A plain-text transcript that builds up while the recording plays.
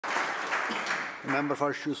The member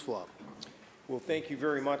for Shuswap. Well, thank you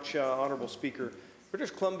very much, Honourable Speaker. British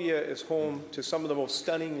Columbia is home to some of the most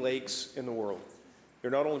stunning lakes in the world. They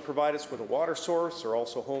not only provide us with a water source, they're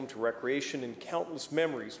also home to recreation and countless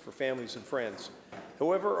memories for families and friends.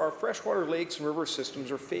 However, our freshwater lakes and river systems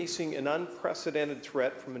are facing an unprecedented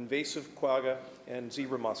threat from invasive quagga and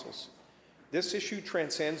zebra mussels. This issue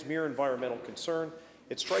transcends mere environmental concern.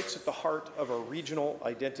 It strikes at the heart of our regional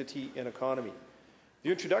identity and economy. The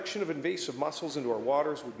introduction of invasive mussels into our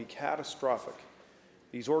waters would be catastrophic.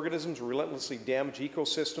 These organisms relentlessly damage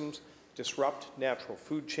ecosystems, disrupt natural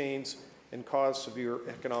food chains, and cause severe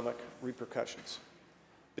economic repercussions.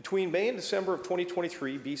 Between May and December of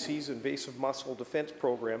 2023, BC's Invasive Mussel Defence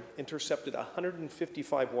Program intercepted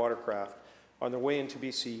 155 watercraft on their way into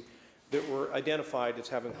BC that were identified as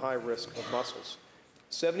having high risk of mussels.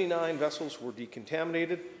 79 vessels were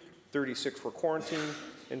decontaminated, 36 were quarantined,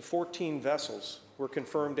 and 14 vessels were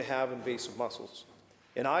confirmed to have invasive mussels.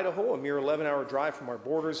 In Idaho, a mere 11-hour drive from our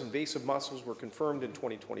borders, invasive mussels were confirmed in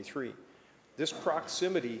 2023. This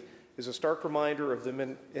proximity is a stark reminder of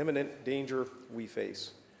the imminent danger we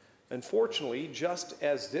face. Unfortunately, just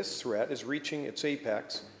as this threat is reaching its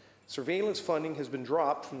apex, surveillance funding has been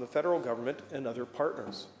dropped from the federal government and other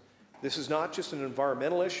partners. This is not just an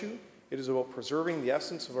environmental issue, it is about preserving the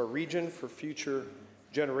essence of our region for future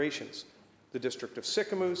generations. The District of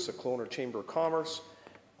Sicamous, the Kelowna Chamber of Commerce,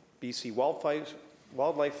 BC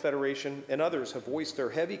Wildlife Federation, and others have voiced their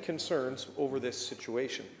heavy concerns over this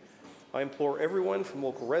situation. I implore everyone from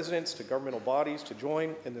local residents to governmental bodies to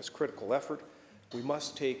join in this critical effort. We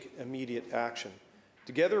must take immediate action.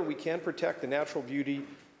 Together, we can protect the natural beauty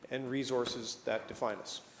and resources that define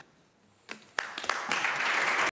us.